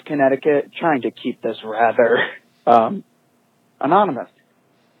part of Connecticut, trying to keep this rather anonymous.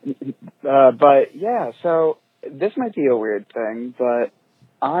 But yeah, so this might be a weird thing, but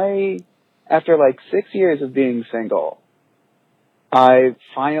after 6 years of being single, I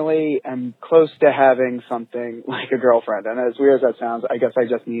finally am close to having something like a girlfriend. And as weird as that sounds, I guess I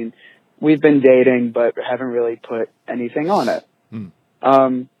just mean we've been dating, but haven't really put anything on it.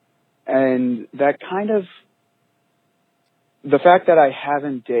 And that the fact that I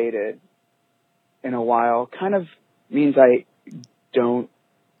haven't dated in a while kind of means I don't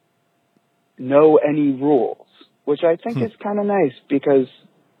know any rules, which I think is kind of nice, because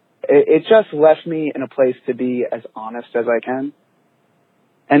it just left me in a place to be as honest as I can.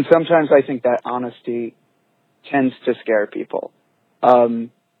 And sometimes I think that honesty tends to scare people.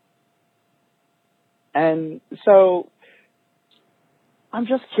 And so I'm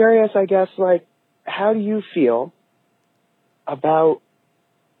just curious, I guess, how do you feel about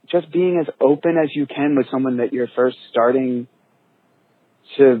just being as open as you can with someone that you're first starting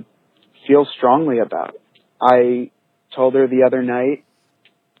to feel strongly about. I told her the other night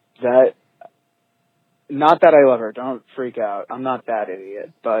that, not that I love her, don't freak out, I'm not that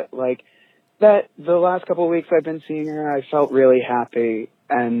idiot, but like, that the last couple of weeks I've been seeing her, I felt really happy,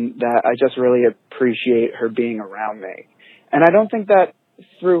 and that I just really appreciate her being around me. And I don't think that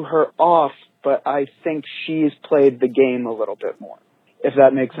threw her off, but I think she's played the game a little bit more, if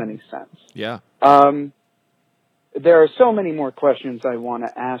that makes any sense. Yeah. There are so many more questions I want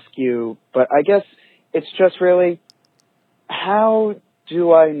to ask you, but I guess it's just really, how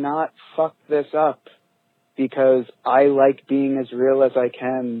do I not fuck this up? Because I like being as real as I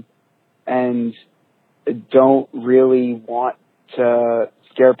can and don't really want to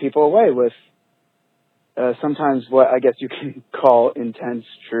scare people away with sometimes what I guess you can call intense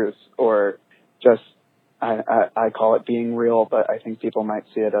truth, or just, I call it being real, but I think people might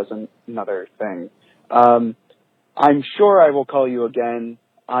see it as another thing. I'm sure I will call you again.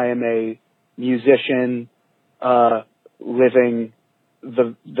 I am a musician, living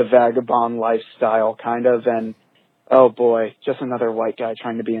the vagabond lifestyle kind of, and oh boy, just another white guy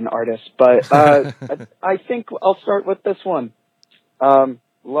trying to be an artist. But I think I'll start with this one.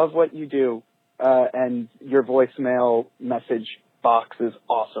 Love what you do, and your voicemail message box is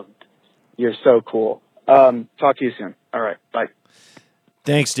awesome. You're so cool. Talk to you soon. All right, bye.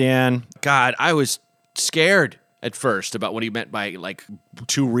 Thanks, Dan. God, I was scared at first about what he meant by, like,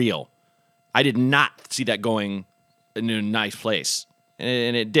 too real. I did not see that going in a nice place.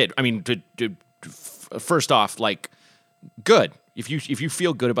 And it did. I mean, first off, like, good. If you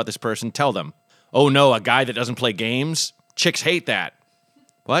feel good about this person, tell them. Oh, no, a guy that doesn't play games? Chicks hate that.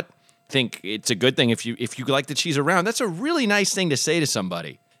 What? Think it's a good thing if you like that she's around. That's a really nice thing to say to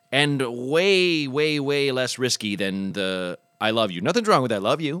somebody. And way, way, way less risky than the I love you. Nothing's wrong with I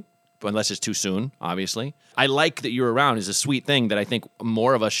love you, unless it's too soon, obviously. I like that you're around is a sweet thing that I think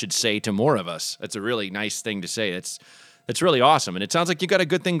more of us should say to more of us. That's a really nice thing to say. That's really awesome. And it sounds like you got a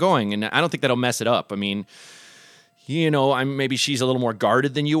good thing going, and I don't think that'll mess it up. I mean, you know, maybe she's a little more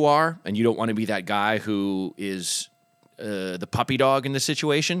guarded than you are, and you don't want to be that guy who is the puppy dog in the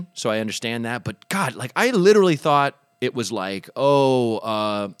situation. So I understand that. But God, like, I literally thought it was like,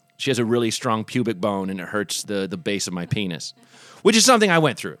 she has a really strong pubic bone and it hurts the base of my penis, which is something I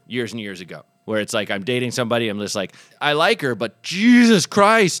went through years and years ago, where it's like I'm dating somebody, I'm just like, I like her, but Jesus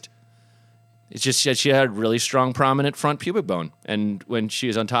Christ. It's just she had a really strong, prominent front pubic bone. And when she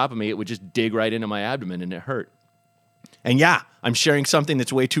was on top of me, it would just dig right into my abdomen and it hurt. And yeah, I'm sharing something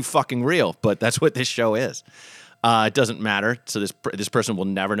that's way too fucking real, but that's what this show is. It doesn't matter. So this person will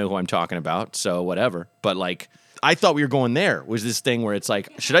never know who I'm talking about. So whatever. But like, I thought we were going there. Was this thing where it's like,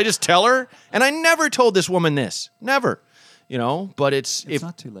 should I just tell her? And I never told this woman this. Never. You know, but it's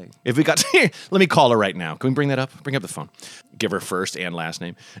not too late. If we got let me call her right now. Can we bring that up? Bring up the phone. Give her first and last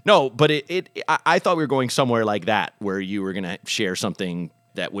name. No, but I thought we were going somewhere like that, where you were going to share something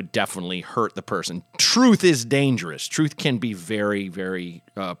that would definitely hurt the person. Truth is dangerous. Truth can be very, very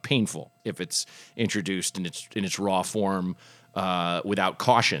painful if it's introduced in its raw form without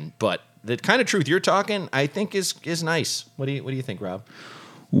caution. But the kind of truth you're talking, I think, is nice. What do you think, Rob?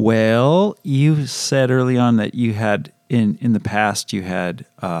 Well, you said early on that you had in the past you had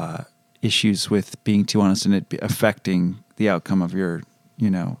issues with being too honest and it affecting the outcome of your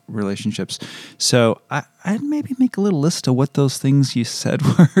relationships. So I'd maybe make a little list of what those things you said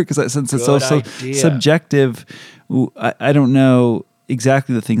were, because since it's also subjective, I don't know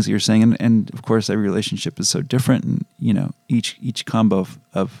exactly the things that you're saying, and of course every relationship is so different, and each combo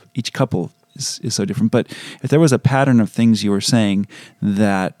of each couple is so different. But if there was a pattern of things you were saying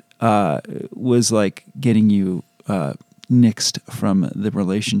that was like getting you nixed from the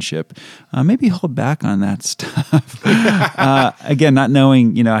relationship, maybe hold back on that stuff. Again, not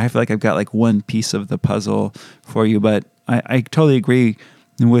knowing, I feel like I've got like one piece of the puzzle for you, but I totally agree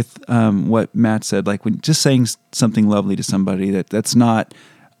with what Matt said. Like, when just saying something lovely to somebody that's not,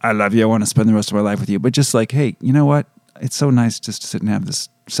 I love you, I want to spend the rest of my life with you, but just like, hey, you know what? It's so nice just to sit and have this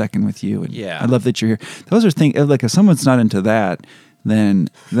second with you. And yeah. I love that you're here. Those are things, like, if someone's not into that, then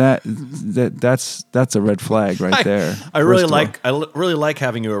that's a red flag right there. I really like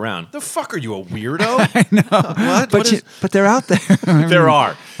having you around. The fuck, are you a weirdo? I know. What? But they're out there. There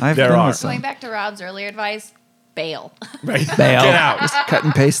are. Going back to Rob's earlier advice, bail. Right. Bail. Get out. Just cut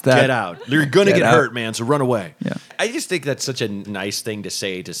and paste that. Get out. You're gonna get hurt, man. So run away. Yeah. I just think that's such a nice thing to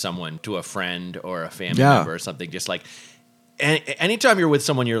say to someone, to a friend or a family member or something. Just like, anytime you're with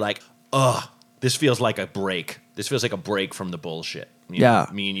someone, you're like, ugh, this feels like a break. This feels like a break from the bullshit. know,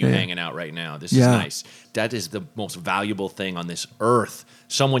 me and you hanging out right now. This is nice. That is the most valuable thing on this earth.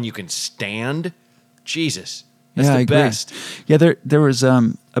 Someone you can stand. Jesus. That's the best. Yeah, there was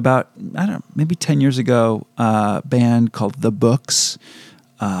about, I don't know, maybe 10 years ago, a band called The Books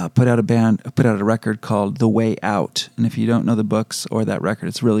put out a record called The Way Out. And if you don't know The Books or that record,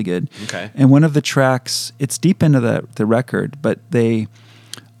 it's really good. Okay. And one of the tracks, it's deep into the record, but they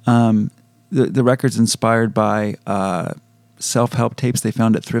the record's inspired by self-help tapes they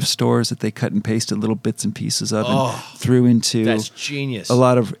found at thrift stores that they cut and pasted little bits and pieces of and threw into. That's genius. A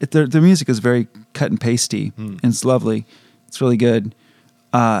lot of their music is very cut and pasty, and it's lovely. It's really good.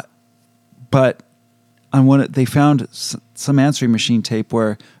 But on one, they found some answering machine tape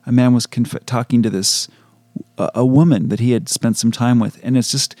where a man was talking to this a woman that he had spent some time with, and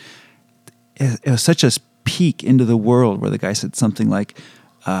it's just it was such a peek into the world where the guy said something like,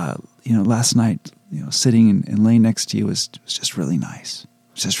 last night, sitting and laying next to you was just really nice.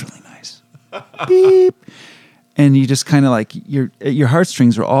 It was just really nice. Beep. And you just kind of like your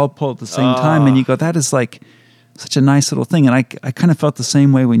heartstrings are all pulled at the same time, and you go, that is like such a nice little thing. And I kind of felt the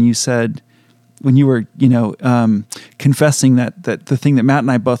same way when you were confessing that the thing that Matt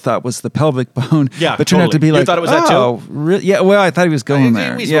and I both thought was the pelvic bone, yeah, but turned out to be like, you thought it was that too? Yeah, well, I thought he was going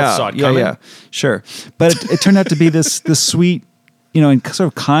there. We both saw it coming. Yeah, sure. But it turned out to be this sweet, and sort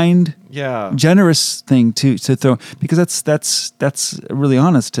of kind, generous thing to throw, because that's really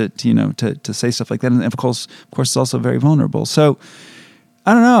honest to say stuff like that, and of course it's also very vulnerable. So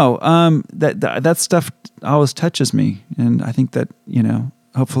I don't know, that stuff always touches me, and I think that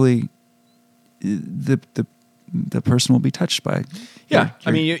hopefully the person will be touched by it. Yeah,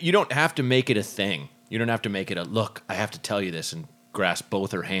 I mean, you don't have to make it a thing. You don't have to make it a look. I have to tell you this and grasp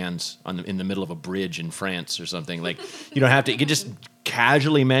both her hands in the middle of a bridge in France or something. Like, you don't have to. You can just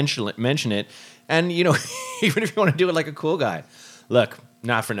casually mention it, and even if you want to do it like a cool guy. Look,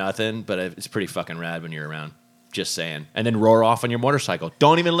 not for nothing, but it's pretty fucking rad when you're around. Just saying, and then roar off on your motorcycle.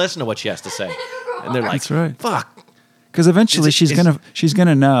 Don't even listen to what she has to say, and they're like, "That's right, fuck," because eventually she's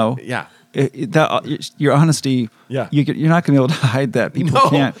gonna know. Yeah. Your honesty, you're not going to be able to hide that. People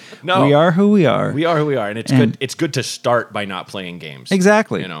can't. No, we are who we are. We are who we are, and it's good. It's good to start by not playing games.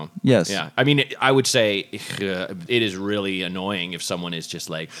 Exactly. Yes. Yeah. I mean, I would say it is really annoying if someone is just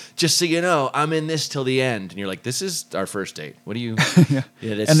like, just so you know, I'm in this till the end, and you're like, this is our first date. What do you?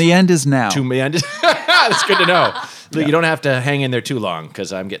 And the end is now. That's good to know. You don't have to hang in there too long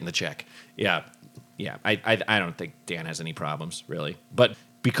because I'm getting the check. Yeah. Yeah. I don't think Dan has any problems really, but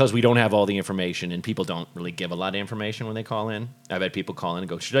because we don't have all the information and people don't really give a lot of information when they call in. I've had people call in and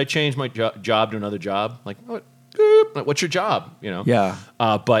go, should I change my job to another job? Like, what? What's your job? Yeah.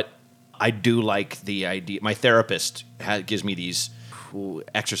 But I do like the idea. My therapist gives me these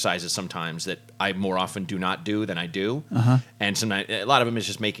exercises sometimes that I more often do not do than I do. And sometimes a lot of them is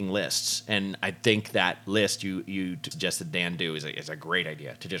just making lists. And I think that list you suggested Dan do is a great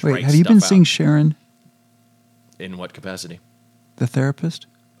idea to just write stuff out. Have you been seeing Sharon? In what capacity? The therapist?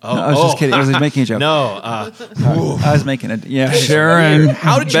 Oh, no, I was just kidding. I was making a joke. No. I was making it. Yeah, Sharon.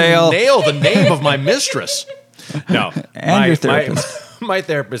 How did Bale. you nail the name of my mistress? No. And your therapist. My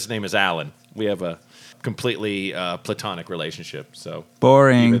therapist's name is Alan. We have a completely platonic relationship. So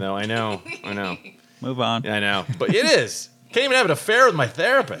boring. Even though I know. Move on. I know. But it is. Can't even have an affair with my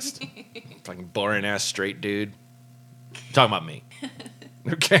therapist. Fucking boring ass straight dude. Talking about me.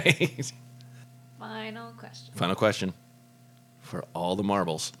 Okay. Final question. For all the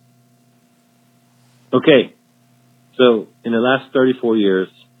marbles. Okay. So, in the last 34 years,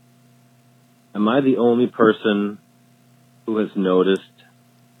 am I the only person who has noticed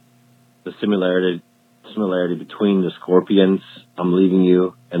the similarity between the Scorpions' I'm Leaving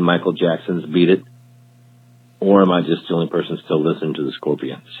You and Michael Jackson's Beat It? Or am I just the only person still listening to the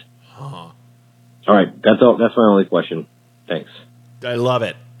Scorpions? All right. That's all. That's my only question. Thanks. I love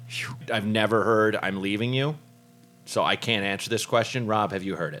it. I've never heard I'm Leaving You. So I can't answer this question. Rob, have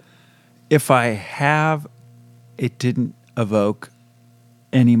you heard it? If I have, it didn't evoke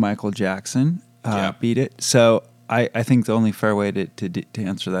any Michael Jackson Beat It. So I think the only fair way to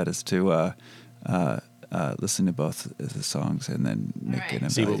answer that is to listen to both the songs and then make an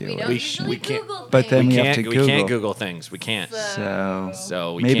evaluation. We can't. But then we have to Google. We can't Google things. We can't.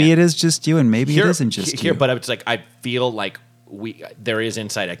 So we maybe can't. it is just you, and maybe it isn't just you. But it's like I feel like there is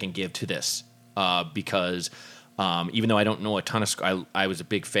insight I can give to this because. Even though I don't know a ton of, I was a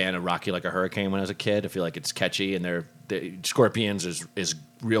big fan of Rock You Like a Hurricane when I was a kid. I feel like it's catchy, and the Scorpions is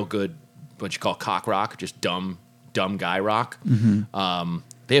real good. What you call cock rock, just dumb guy rock. Mm-hmm.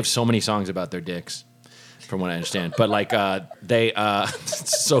 They have so many songs about their dicks. from what I understand. But like they,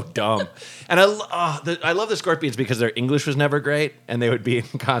 it's so dumb. And I love the Scorpions because their English was never great, and they would be in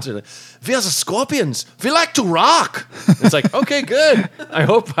concert. Like, we are the Scorpions. We like to rock. It's like, okay, good. I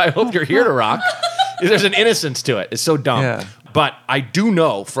hope you're here to rock. There's an innocence to it. It's so dumb. Yeah. But I do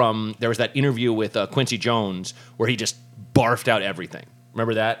know there was that interview with Quincy Jones where he just barfed out everything.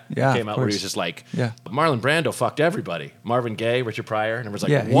 Remember that? Yeah, It came of out where he course. was just like, Yeah. Marlon Brando fucked everybody. Marvin Gaye, Richard Pryor, and everyone's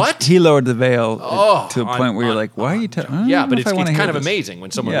like, Yeah, what? He lowered the veil to a on- point where you're on- like, why are you telling? Yeah, but it's kind of amazing when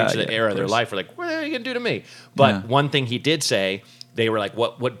someone Yeah, reaches that yeah, era of of their course. life. We're like, what are you going to do to me? But Yeah. one thing he did say, they were like,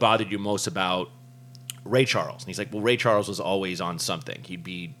 what bothered you most about Ray Charles? And he's like, well, Ray Charles was always on something. He'd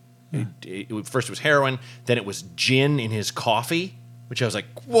be, first it was heroin, then it was gin in his coffee, which I was like,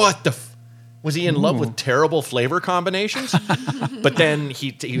 what the was he in love with terrible flavor combinations? But then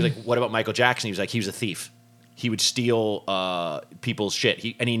he was like, what about Michael Jackson? He was like, he was a thief. He would steal people's shit.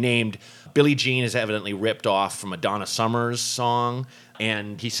 He named Billie Jean is evidently ripped off from a Donna Summers song.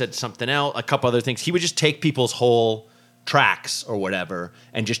 And he said something else, a couple other things. He would just take people's whole tracks or whatever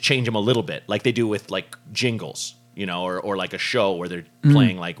and just change them a little bit, like they do with like jingles, you know, or like a show where they're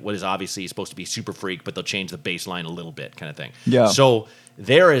playing like what is obviously supposed to be Super Freak, but they'll change the bass line a little bit kind of thing. Yeah. So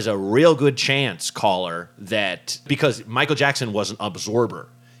there is a real good chance, caller, that because Michael Jackson was an absorber,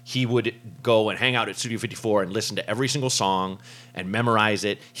 he would go and hang out at Studio 54 and listen to every single song and memorize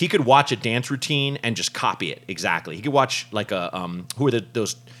it. He could watch a dance routine and just copy it exactly. He could watch like who are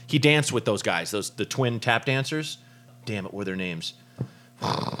those? He danced with those guys, the twin tap dancers. Damn it, what were their names?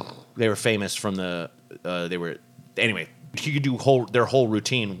 They were famous from anyway. He could do their whole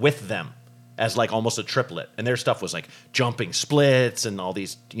routine with them as like almost a triplet, and their stuff was like jumping splits and all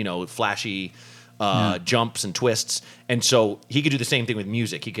these flashy jumps and twists. And so he could do the same thing with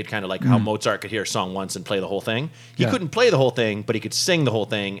music. He could kind of like how Mozart could hear a song once and play the whole thing. He couldn't play the whole thing, but he could sing the whole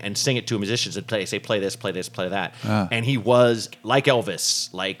thing and sing it to musicians and play this, play this, play that. And he was like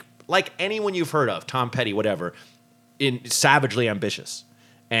Elvis, like anyone you've heard of, Tom Petty, whatever, savagely ambitious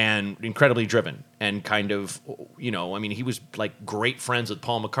and incredibly driven and kind of, I mean, he was like great friends with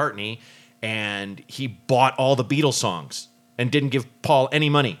Paul McCartney, and he bought all the Beatles songs and didn't give Paul any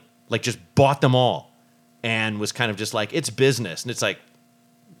money, like just bought them all and was kind of just like, it's business. And it's like,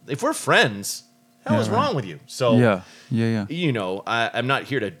 if we're friends, hell is wrong with you? So, I'm not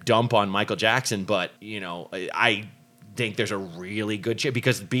here to dump on Michael Jackson, but, I think there's a really good chance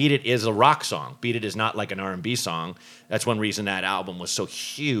because Beat It is a rock song. Beat It is not like an R&B song. That's one reason that album was so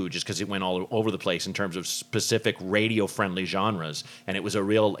huge, is because it went all over the place in terms of specific radio-friendly genres, and it was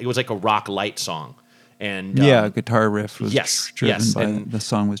like a rock light song. And guitar riff was driven by and the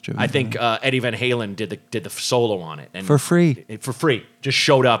song was driven. I think Eddie Van Halen did the solo on it, and for free. Just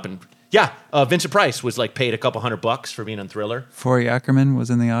showed up and. Yeah, Vincent Price was like paid a couple $100 for being on Thriller. Forey Ackerman was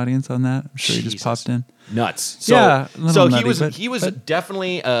in the audience on that. I'm sure he Jesus. just popped in. Nuts. So, Yeah, a little he nutty, was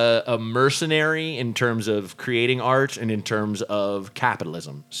definitely a mercenary in terms of creating art and in terms of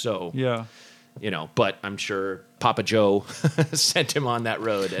capitalism. So but I'm sure Papa Joe sent him on that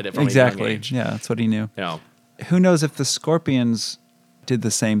road from a young Exactly. age. Yeah, that's what he knew. You know. Who knows if the Scorpions did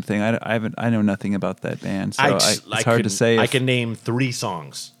the same thing? I know nothing about that band, so it's hard to say. I can name 3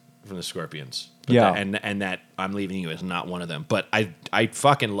 songs from the Scorpions. But and that I'm leaving you as not one of them. But I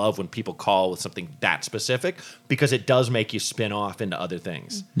fucking love when people call with something that specific, because it does make you spin off into other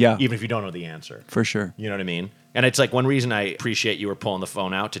things. Yeah. Even if you don't know the answer. For sure. You know what I mean? And it's like one reason I appreciate you were pulling the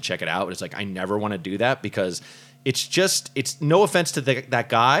phone out to check it out. It's like I never want to do that because it's no offense to that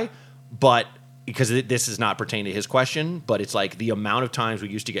guy, but because this is not pertaining to his question, but it's like the amount of times we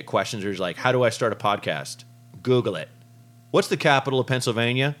used to get questions where it's like, how do I start a podcast? Google it. What's the capital of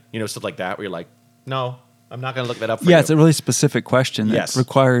Pennsylvania? Stuff like that, where you're like, no, I'm not going to look that up for you. Yeah, it's a really specific question that Yes.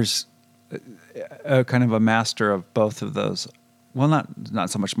 requires a kind of a master of both of those. Well, not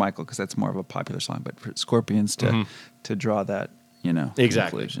so much Michael, because that's more of a popular song, but for Scorpions to draw that,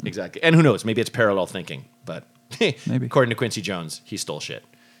 conclusion. Exactly. And who knows? Maybe it's parallel thinking, but Maybe. According to Quincy Jones, he stole shit.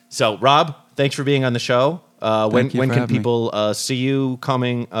 So, Rob, thanks for being on the show. When you for can having me. people see you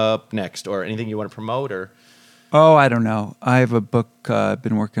coming up next, or anything you want to promote? Or Oh, I don't know. I have a book I've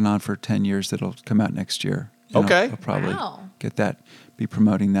been working on for 10 years that'll come out next year. Okay. I'll probably Wow. get that, be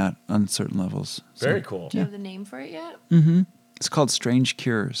promoting that on certain levels. So, very cool. Do you have the name for it yet? It's called Strange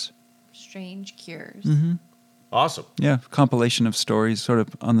Cures. Strange Cures. Awesome. Yeah, compilation of stories sort of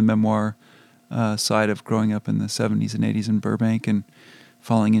on the memoir side of growing up in the 70s and 80s in Burbank and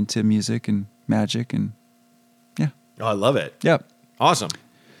falling into music and magic and Oh, I love it. yeah. Awesome.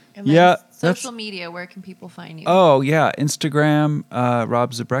 And then Yeah, social media, where can people find you? Oh, yeah. Instagram,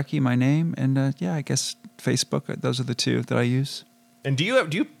 Rob Zabrecki, my name. And I guess Facebook. Those are the 2 that I use. And do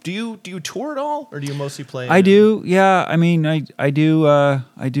you tour at all, or do you mostly play? I do. Yeah. I mean, I do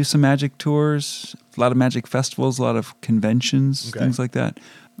some magic tours, a lot of magic festivals, a lot of conventions, things like that,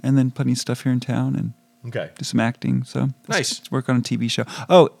 and then putting stuff here in town and do some acting. So nice. Let's work on a TV show.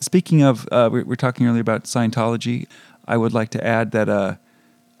 Oh, speaking of, we're talking earlier about Scientology. I would like to add that I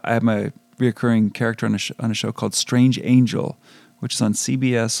am a reoccurring character on a show called Strange Angel, which is on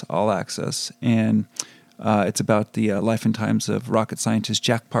CBS All Access, and it's about the life and times of rocket scientist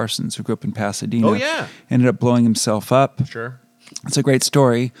Jack Parsons, who grew up in Pasadena. Oh yeah, ended up blowing himself up. Sure, it's a great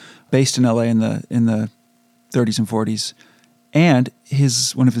story, based in LA in the 30s and 40s, and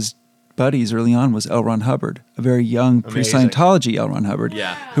one of his buddies early on was L. Ron Hubbard, a very young pre-Scientology L. Ron Hubbard,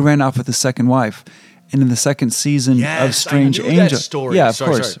 who ran off with his second wife. And in the second season of Strange Angel, story. Of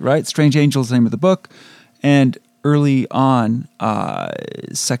course, right? Strange Angel is the name of the book, and early on,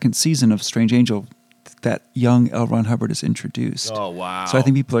 second season of Strange Angel, that young L. Ron Hubbard is introduced. Oh wow! So I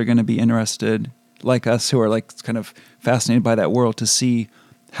think people are going to be interested, like us, who are like kind of fascinated by that world, to see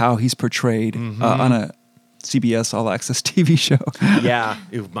how he's portrayed on a CBS All Access TV show. Yeah,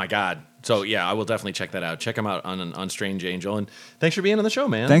 my God. So yeah, I will definitely check that out. Check him out on Strange Angel, and thanks for being on the show,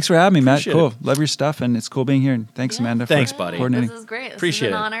 man. Thanks for having me, Matt. Appreciate Cool, it. Love your stuff, and it's cool being here. And thanks, Amanda. Thanks, for buddy. coordinating. This is great. Appreciate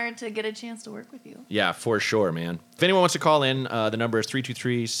This is an it. honor to get a chance to work with you. Yeah, for sure, man. If anyone wants to call in, the number is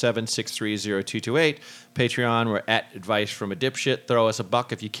 323-763-0228. Patreon, we're at Advice from a Dipshit. Throw us a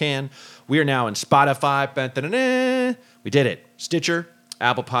buck if you can. We are now in Spotify. Ba-da-da-da. We did it. Stitcher,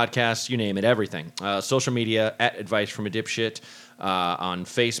 Apple Podcasts, you name it, everything. Social media, at Advice from a Dipshit. On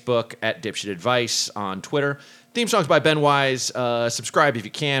Facebook, at Dipshit Advice. On Twitter. Theme songs by Ben Wise. Subscribe if you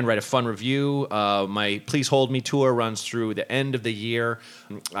can. Write a fun review. My Please Hold Me tour runs through the end of the year.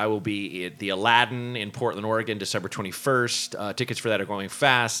 I will be at the Aladdin in Portland, Oregon, December 21st. Tickets for that are going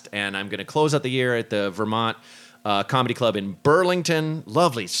fast. And I'm going to close out the year at the Vermont Comedy Club in Burlington.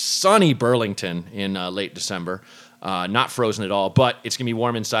 Lovely, sunny Burlington in late December. Not frozen at all, but it's going to be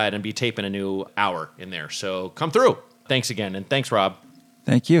warm inside and be taping a new hour in there. So come through. Thanks again. And thanks, Rob.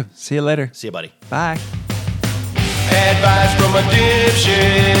 Thank you. See you later. See you, buddy. Bye. Advice from a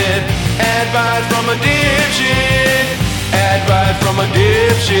dipshit. Advice from a dipshit. Advice from a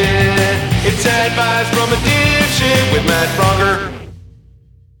dipshit. It's advice from a dipshit with Matt Bronger.